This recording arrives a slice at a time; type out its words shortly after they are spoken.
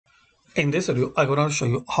In this video, I'm going to show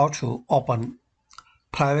you how to open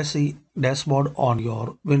Privacy Dashboard on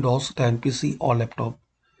your Windows 10 PC or laptop.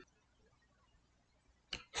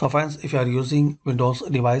 So friends, if you are using Windows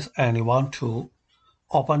device and you want to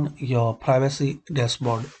open your Privacy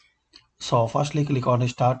Dashboard, so firstly click on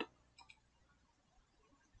Start,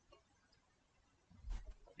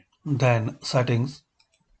 then Settings.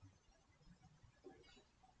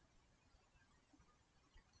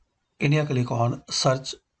 In here click on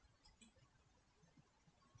Search.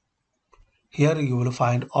 Here you will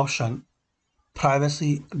find option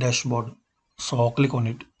Privacy Dashboard. So click on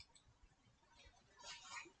it.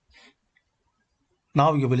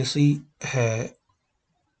 Now you will see a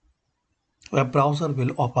web browser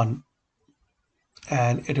will open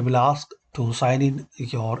and it will ask to sign in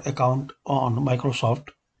your account on Microsoft.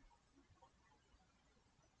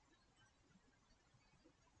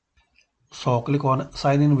 So click on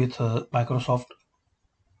sign in with Microsoft.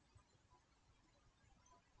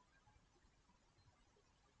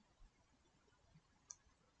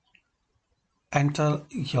 Enter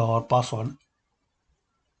your password.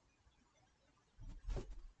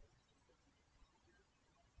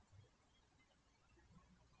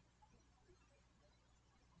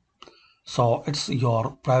 So it's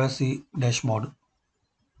your privacy dashboard.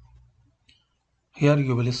 Here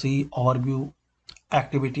you will see overview,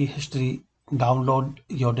 activity history, download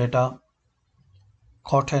your data,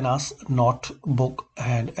 Cortana's notebook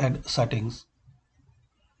and add settings.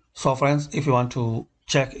 So friends, if you want to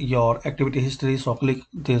check your activity history, so click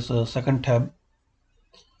this second tab,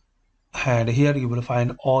 and here you will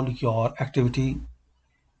find all your activity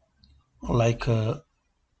like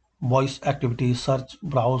voice activity, search,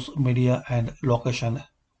 browse, media and location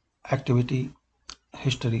activity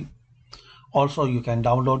history. Also you can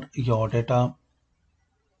download your data,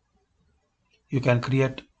 you can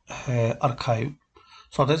create archive.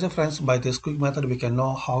 So that's it friends, by this quick method we can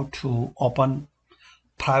know how to open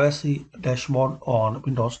privacy dashboard on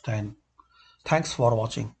Windows 10. Thanks for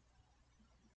watching.